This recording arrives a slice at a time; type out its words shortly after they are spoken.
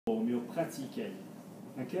pratiquer.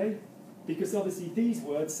 Okay? Because obviously these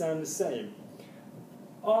words sound the same.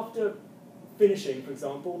 After finishing, for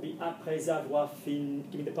example, the après avoir fini,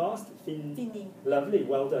 give me the past, Fini. Lovely,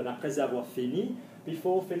 well done. Après avoir fini,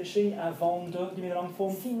 before finishing, avant de, give me the long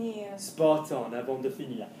form. Finir. Spot on, avant de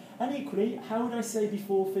finir. And equally, how would I say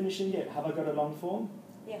before finishing it? Have I got a long form?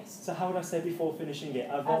 Yes. So how would I say before finishing it?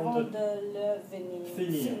 Avant de le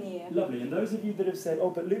finir. Lovely. And those of you that have said,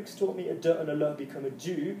 oh, but Luke's taught me a de and a le become a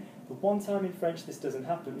du, the one time in French this doesn't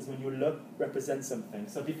happen is when your le represents something.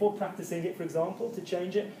 So before practicing it, for example, to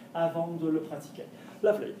change it, avant de le pratiquer.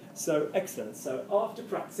 Lovely. So excellent. So after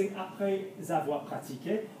practicing, après avoir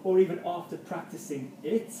pratiqué, or even after practicing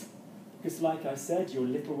it, because like I said, your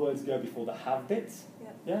little words go before the have bit.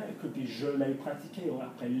 Yeah, it could be je l'ai pratiqué or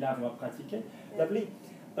après l'avoir pratiqué. Lovely.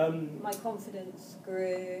 My confidence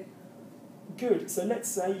grew. Good. So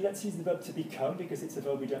let's use the verb to become because it's a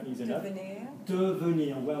verb we don't use enough. Devenir.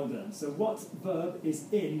 Devenir. Well done. So what verb is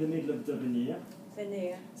in the middle of devenir?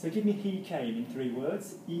 Venir. So give me he came in 3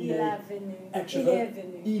 words. Il est venu. Extra Il verb. est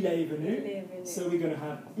venu. Il est venu. Il est venu. So we're going to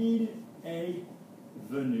have il est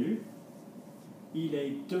venu. Il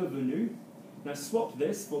est devenu. Now swap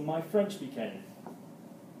this for my French became.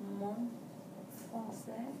 Mon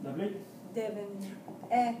français Lovely. devenu.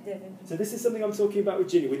 Est devenu. So this is something I'm talking about with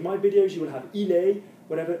Ginny. With my videos, you will have il est,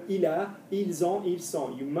 whatever, il a, ils ont, ils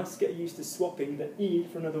sont. You must get used to swapping the il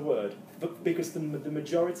for another word, because the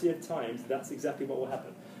majority of times, that's exactly what will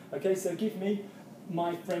happen. Okay, so give me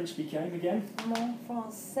my French became again. Mon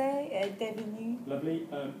français est devenu. Lovely,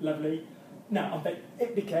 lovely. Now,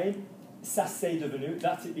 it became, ça c'est devenu,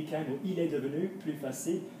 that it became, or il est devenu, plus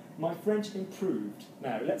facile. My French improved.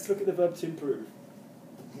 Now, let's look at the verb to improve.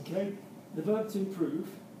 Okay, the verb to improve.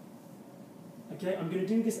 Okay, I'm going to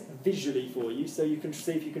do this visually for you so you can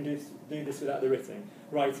see if you can do this without the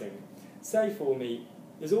writing. Say for me,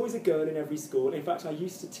 there's always a girl in every school. In fact, I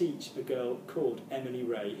used to teach a girl called Emily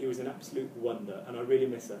Ray, who was an absolute wonder, and I really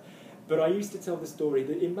miss her. But I used to tell the story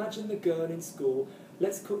that imagine the girl in school,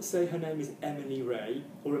 let's say her name is Emily Ray,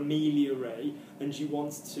 or Amelia Ray, and she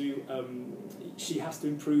wants to, she has to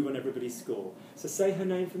improve on everybody's score. So say her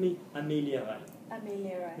name for me, Amelia Ray.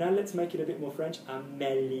 Améliorer. Now let's make it a bit more French.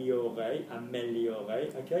 Améliorer,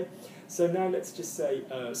 améliorer, okay? So now let's just say,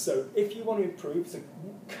 so if you want to improve, so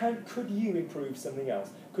could you improve something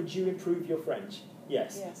else? Could you improve your French?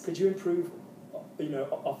 Yes. Yes. Could you improve,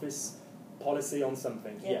 office policy on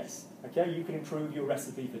something? Yes. Okay, you can improve your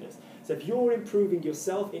recipe for this. So if you're improving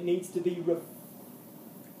yourself, it needs to be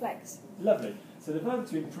Flex. Lovely. So the verb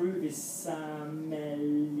to improve is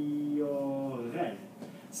s'améliorer.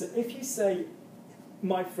 So if you say,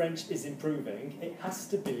 my French is improving, it has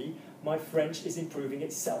to be, my French is improving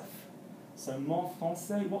itself. So, mon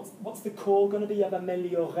français, what's the call going to be? You have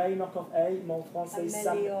améliorer, knock off A, mon français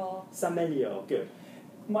s'améliore. Good.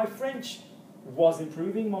 My French was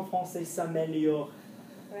improving, mon français s'améliore.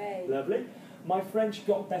 Right. Lovely. My French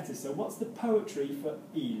got better. So what's the poetry for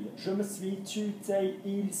il? Je me suis, tu, t'es,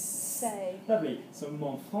 il, say. Lovely. So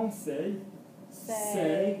mon français,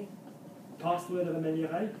 c'est, past word of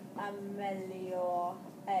améliorer? Améliorer.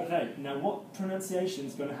 Right. Now what pronunciation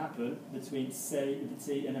is going to happen between c'est, the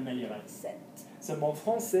T, and améliorer? Set. So mon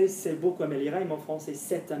français c'est beaucoup amélioré, mon français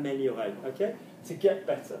c'est amélioré. Okay? To get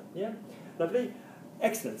better. Yeah? Lovely.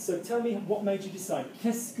 Excellent. So tell me what made you decide.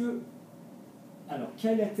 Alors,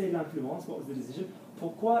 quelle était l'influence? What was the decision?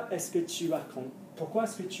 Pourquoi est-ce que tu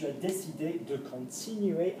as décidé de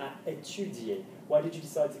continuer à étudier? Why did you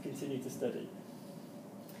decide to continue to study?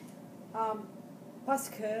 Parce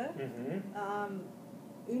que un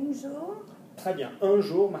jour. Très bien. Un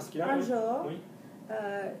jour masculin. Un jour. Oui.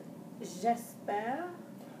 J'espère.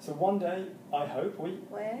 So one day, I hope. Oui.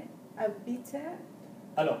 Ouais. Habiter.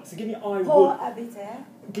 Alors, so give me I Pour would. habiter.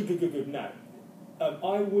 Good. Now,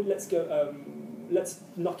 I would. Let's go. Let's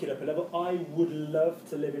knock it up a level. I would love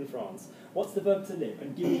to live in France. What's the verb to live?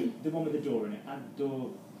 And give me the one with the door in it.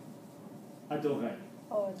 Adorer.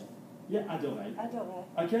 Oh. Yeah, adorer. Adorer.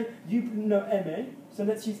 Okay, you know aimer, so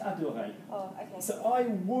let's use adorer. Oh, okay. So I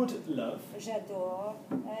would love. J'adore.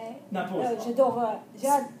 N'importe.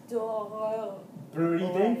 J'adore.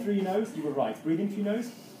 Breathe in through your nose. You were right. Breathe in through your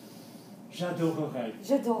nose. J'adorerais.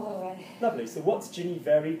 Lovely. So what's Ginny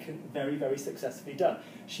very successfully done?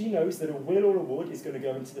 She knows that a will or a would is going to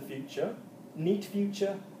go into the future. Neat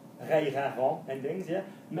future, rarant endings, yeah?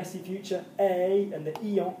 Messy future, a, and the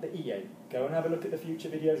ion, the ie. Go and have a look at the future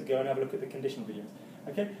videos, go and have a look at the conditional videos.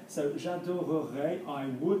 Okay, so j'adorerais, I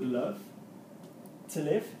would love to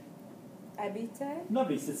live. Habiter.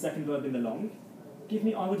 Lovely, it's the second verb in the long. Give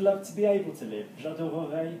me, I would love to be able to live.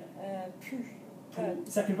 J'adorerais. Pu.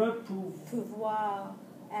 Second verb, Pouvoir.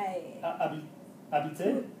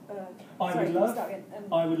 Habiter.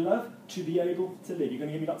 I would love to be able to live. You're going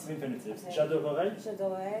to give me lots of infinitives. Okay. J'adorerais.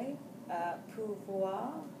 J'adorerais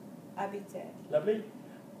pouvoir habiter Lovely.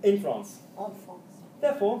 In France. en France.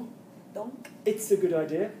 Therefore, Donc, it's a good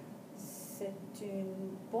idea. c'est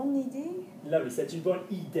une bonne idée. Lovely. C'est une bonne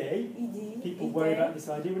idée. People worry about this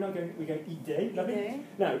idea. We're going idée. Lovely. Idée.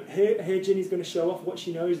 Now, here Ginny's going to show off what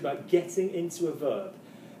she knows about getting into a verb.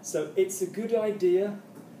 So, it's a good idea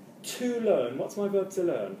to learn. What's my verb to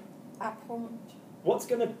learn? Apprendre. What's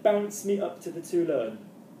going to bounce me up to the to learn?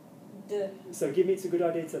 De. So, give me it's a good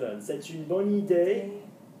idea to learn. C'est une bonne idée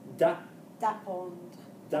D'apprendre.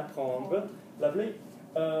 d'apprendre. Lovely.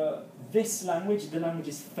 This language, the language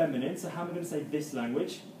is feminine, so how am I going to say this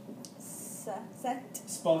language? Cette.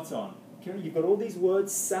 Spot on. Okay, you've got all these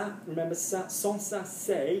words, ça, remember ça, sans ça,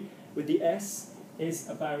 say, with the S is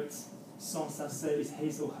about, sans ça, say is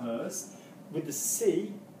his or hers. With the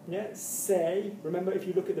C, yeah, say, remember if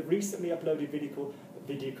you look at the recently uploaded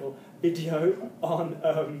video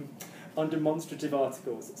on demonstrative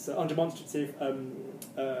articles, so on demonstrative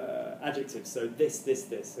adjectives, so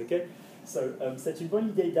this, okay? So, c'est une bonne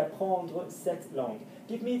idée d'apprendre cette langue.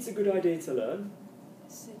 Give me it's a good idea to learn.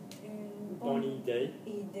 C'est une Bonne idée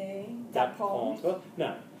d'apprendre.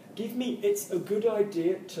 Now, give me it's a good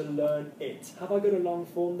idea to learn it. Have I got a long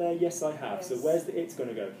form there? Yes, I have. Yes. So where's the it's going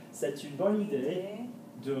to go? C'est une bonne idée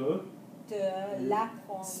de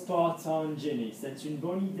l'apprendre. Spot on, Ginny. C'est une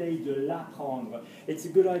bonne idée de l'apprendre. It's a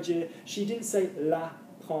good idea. She didn't say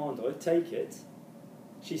l'apprendre, take it.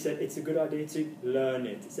 She said it's a good idea to learn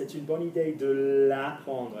it. C'est une bonne idée de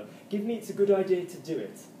l'apprendre. Give me it's a good idea to do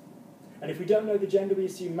it. And if we don't know the gender, we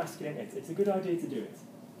assume masculine it. It's a good idea to do it.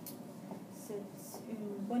 C'est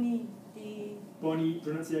une bonne idée. Bonne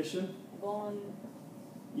pronunciation. Bonne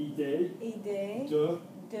Idée. idée To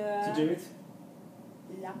do it.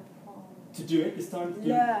 l'apprendre. To do it this time.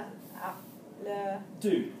 Le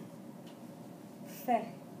Do. fait.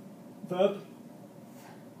 Verb.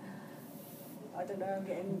 I don't know, I'm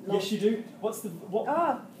getting lost. Yes, you do. What's the what?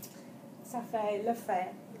 Oh, ça fait le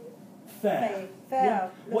fait. Faire. Faire. Yeah.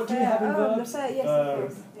 Le What do we faire. have in Oh, verbs? le fait, yes, of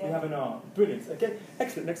course. We Yeah. have an R. Brilliant. Okay.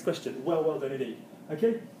 Excellent. Next question. Well done indeed.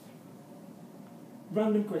 Okay.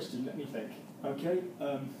 Random question. Let me think. Okay.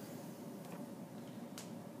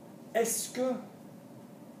 Est-ce que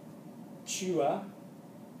tu as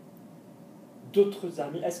d'autres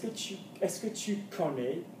amis? Est-ce que tu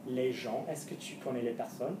connais les gens? Est-ce que tu connais les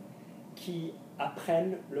personnes qui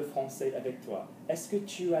apprennent le français avec toi? Est-ce que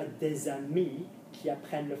tu as des amis qui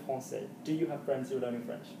apprennent le français? Do you have friends who are learning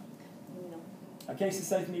French? Non. Okay, so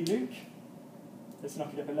say for me, Luke. Let's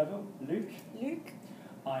knock it up a level. Luke. Luc,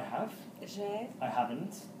 I have. j'ai, I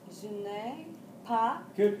haven't. je n'ai pas,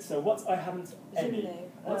 Good. So what's I haven't je any? n'ai.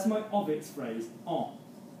 What's my of its phrase? En.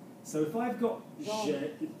 So if I've got J'en.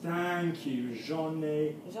 j'ai, thank you, j'en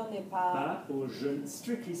ai J'en ai pas. pas, or je,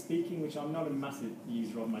 strictly speaking, which I'm not a massive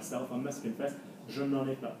user of myself, I must confess, je n'en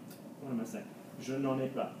ai pas. What am I saying? Je n'en ai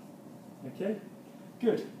pas. Okay?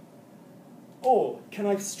 Good. Or, can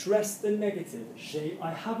I stress the negative?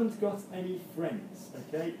 I haven't got any friends.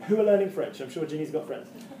 Okay? Who are learning French? I'm sure Ginny's got friends.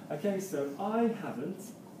 Okay, so I haven't,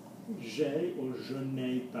 j'ai or je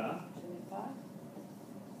n'ai pas Je n'ai pas.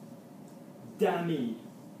 d'amis.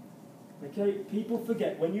 Okay, people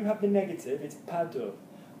forget when you have the negative, it's pas de.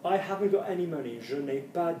 I haven't got any money, je n'ai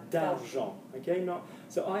pas d'argent. Okay, not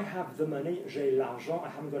so I have the money, j'ai l'argent. I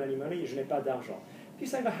haven't got any money, je n'ai pas d'argent. If you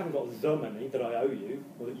say I haven't got the money that I owe you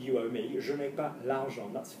or that you owe me, je n'ai pas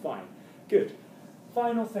l'argent. That's fine. Good.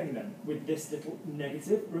 Final thing then with this little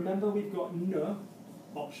negative. Remember we've got ne,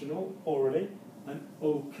 optional orally, and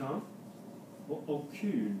aucun or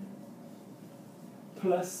aucune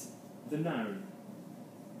plus the noun.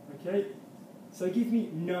 Okay, so give me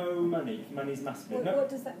no money if money's masculine. No. What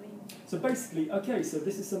does that mean? So basically, okay, so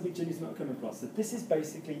this is something Ginny's not come across. So this is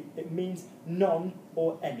basically, it means none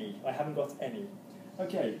or any. I haven't got any.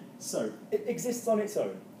 Okay, so it exists on its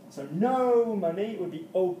own. So no money would be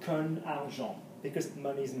aucun argent, because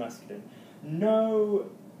money is masculine. No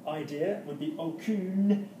idea would be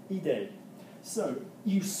aucune idée. So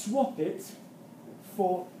you swap it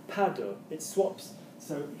for pas de. It swaps.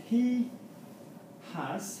 So he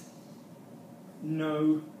has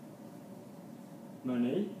no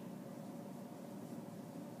money.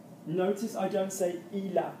 Notice I don't say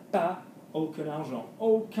il a pas aucun argent.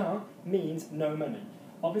 Aucun means no money.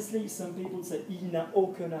 Obviously, some people say il n'a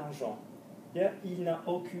aucun argent. Yeah, il n'a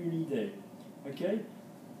aucune idée. Okay?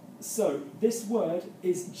 So, this word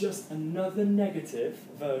is just another negative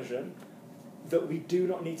version that we do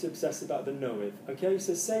not need to obsess about the no with. Okay,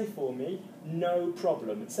 so say for me, no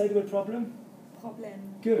problem. Say the word problem.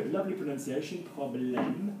 problème. Good, lovely pronunciation.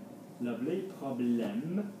 Problème. Lovely.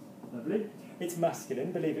 Problème. Lovely. It's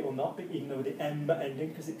masculine, believe it or not, but even though with the M ending,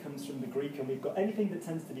 because it comes from the Greek, and we've got anything that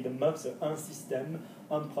tends to be the mo, so un système,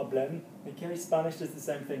 un problème. Okay, Spanish does the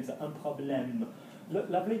same thing, so un problème.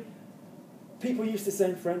 Lovely. People used to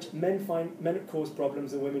say in French, men cause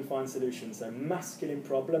problems and women find solutions. So masculine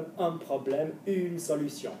problem, un problème, une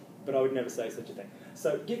solution. But I would never say such a thing.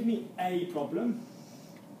 So give me a problem.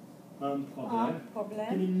 Un problème. Un problème.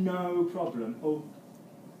 Give me no problem.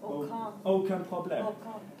 Aucun problème.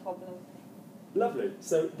 Aucun problème. Lovely.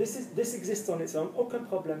 So this exists on its own. Aucun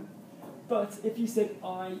problème. But if you said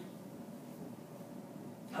I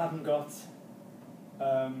haven't got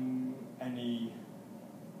any.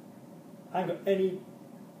 I haven't got any.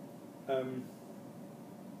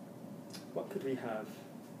 What could we have?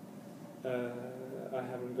 I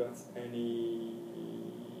haven't got any.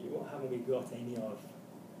 What haven't we got any of?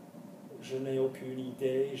 Je n'ai aucune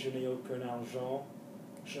idée. Je n'ai aucun argent.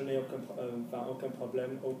 Je n'ai aucun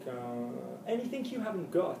problème. Aucun. Anything you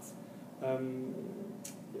haven't got. Aucune.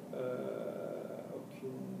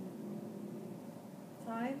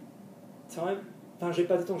 Time. Time. Enfin, j'ai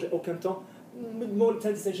pas de temps. J'ai aucun temps. More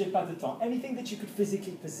tend to say j'ai pas de temps. Anything that you could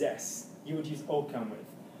physically possess, you would use aucun with.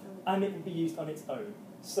 And it would be used on its own.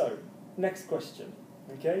 So, next question,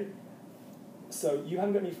 okay? So, you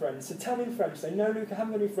haven't got any friends. So tell me in French. Say, no, Luke, I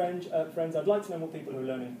haven't got any friends. I'd like to know more people who are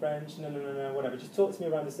learning French. No, whatever. Just talk to me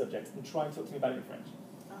around the subject and try and talk to me about it in French.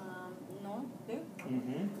 Non, Luc.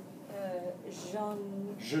 Mm-hmm.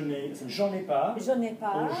 J'en ai pas. Je n'ai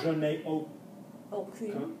pas. Ou je n'ai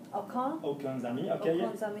aucun amis. Okay,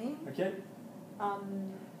 yeah. amis. Okay.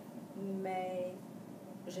 Mais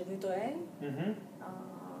je voudrais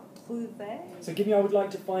trouver. So give me, I would like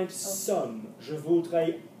to find some. Je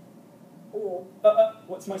voudrais. Or.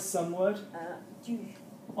 What's my some word? Du.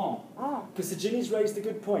 En. Because so Ginny's raised a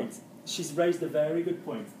good point. She's raised a very good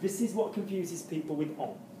point. This is what confuses people with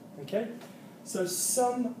en. Okay? So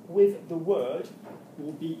some with the word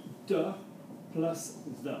will be de plus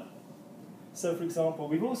the. So for example,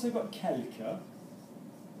 we've also got quelque.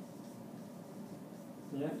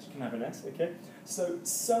 Yeah, you can have an S, okay? So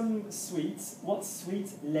some sweets. What's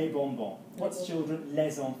sweet? Les bonbons. What's children?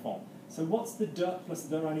 Les enfants. So what's the de plus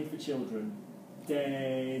the I need for children?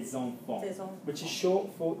 Des enfants. Which is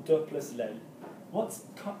short for de plus les. What's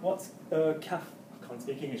I can't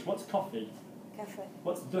speak English. What's coffee? Café.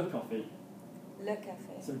 What's de coffee? Le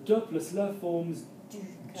café. So de plus le forms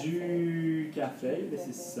Du café. This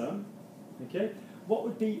is some. Okay. What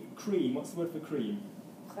would be cream? What's the word for cream?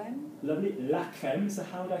 Crème. Lovely. La crème. So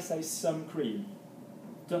how would I say some cream?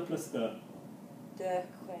 De plus de. De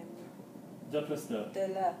crème. De plus de. De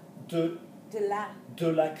la. De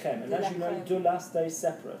la crème. And De as la you know, crème. de la stays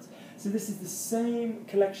separate. So this is the same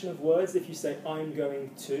collection of words. If you say I'm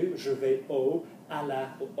going to, je vais au, à la,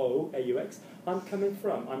 au, A-U-X, I'm coming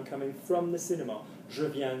from the cinema. Je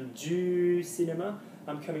viens du cinéma.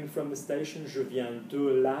 I'm coming from the station. Je viens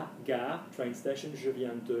de la gare, train station. Je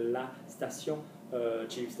viens de la station,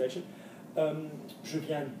 tube station. Je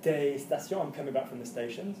viens des stations. I'm coming back from the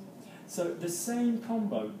stations. So the same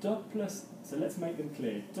combo, de plus, so let's make them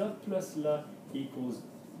clear. De plus le equals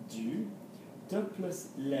du. De plus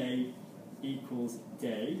les equals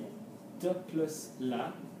des. De plus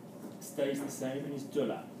la stays the same and is de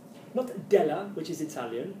la. Not della, which is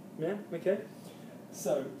Italian, yeah, okay?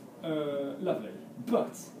 So, lovely.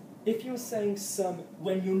 But, if you're saying some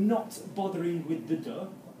when you're not bothering with the de,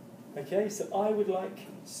 okay, so I would like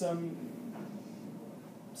some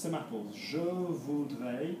apples. Je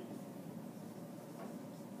voudrais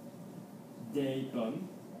des pommes,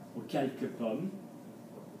 or quelques pommes.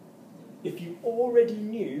 If you already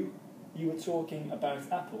knew you were talking about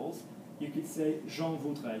apples, you could say j'en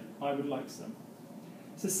voudrais, I would like some.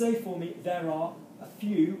 So say for me, there are a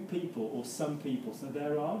few people, or some people. So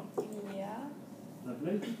there are, Yeah.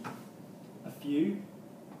 lovely, a few.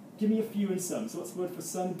 Give me a few and some. So what's the word for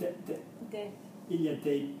some? Il y a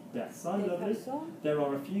des personnes, lovely. There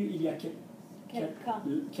are a few, il y a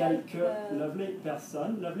quelques, lovely,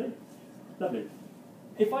 personnes, lovely. Lovely.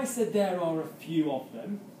 If I said there are a few of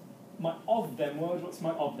them, my of them word, what's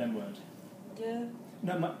my of them word? De.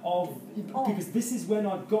 No, my of, because this is when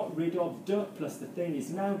I've got rid of de plus the thing is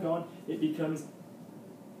now gone, it becomes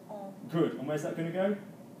good. And where's that going to go?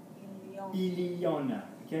 Il y en a.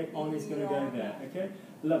 Okay, on is going to go there. Okay,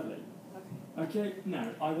 lovely. Okay, now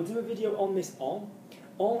I will do a video on this on.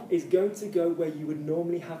 On is going to go where you would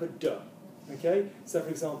normally have a de. Okay, so for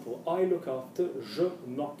example, I look after, je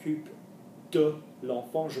m'occupe de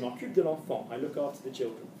l'enfant. Je m'occupe de l'enfant. I look after the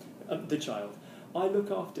children, the child. I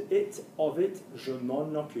look after it, of it, je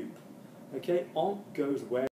m'en occupe. Okay, en goes where?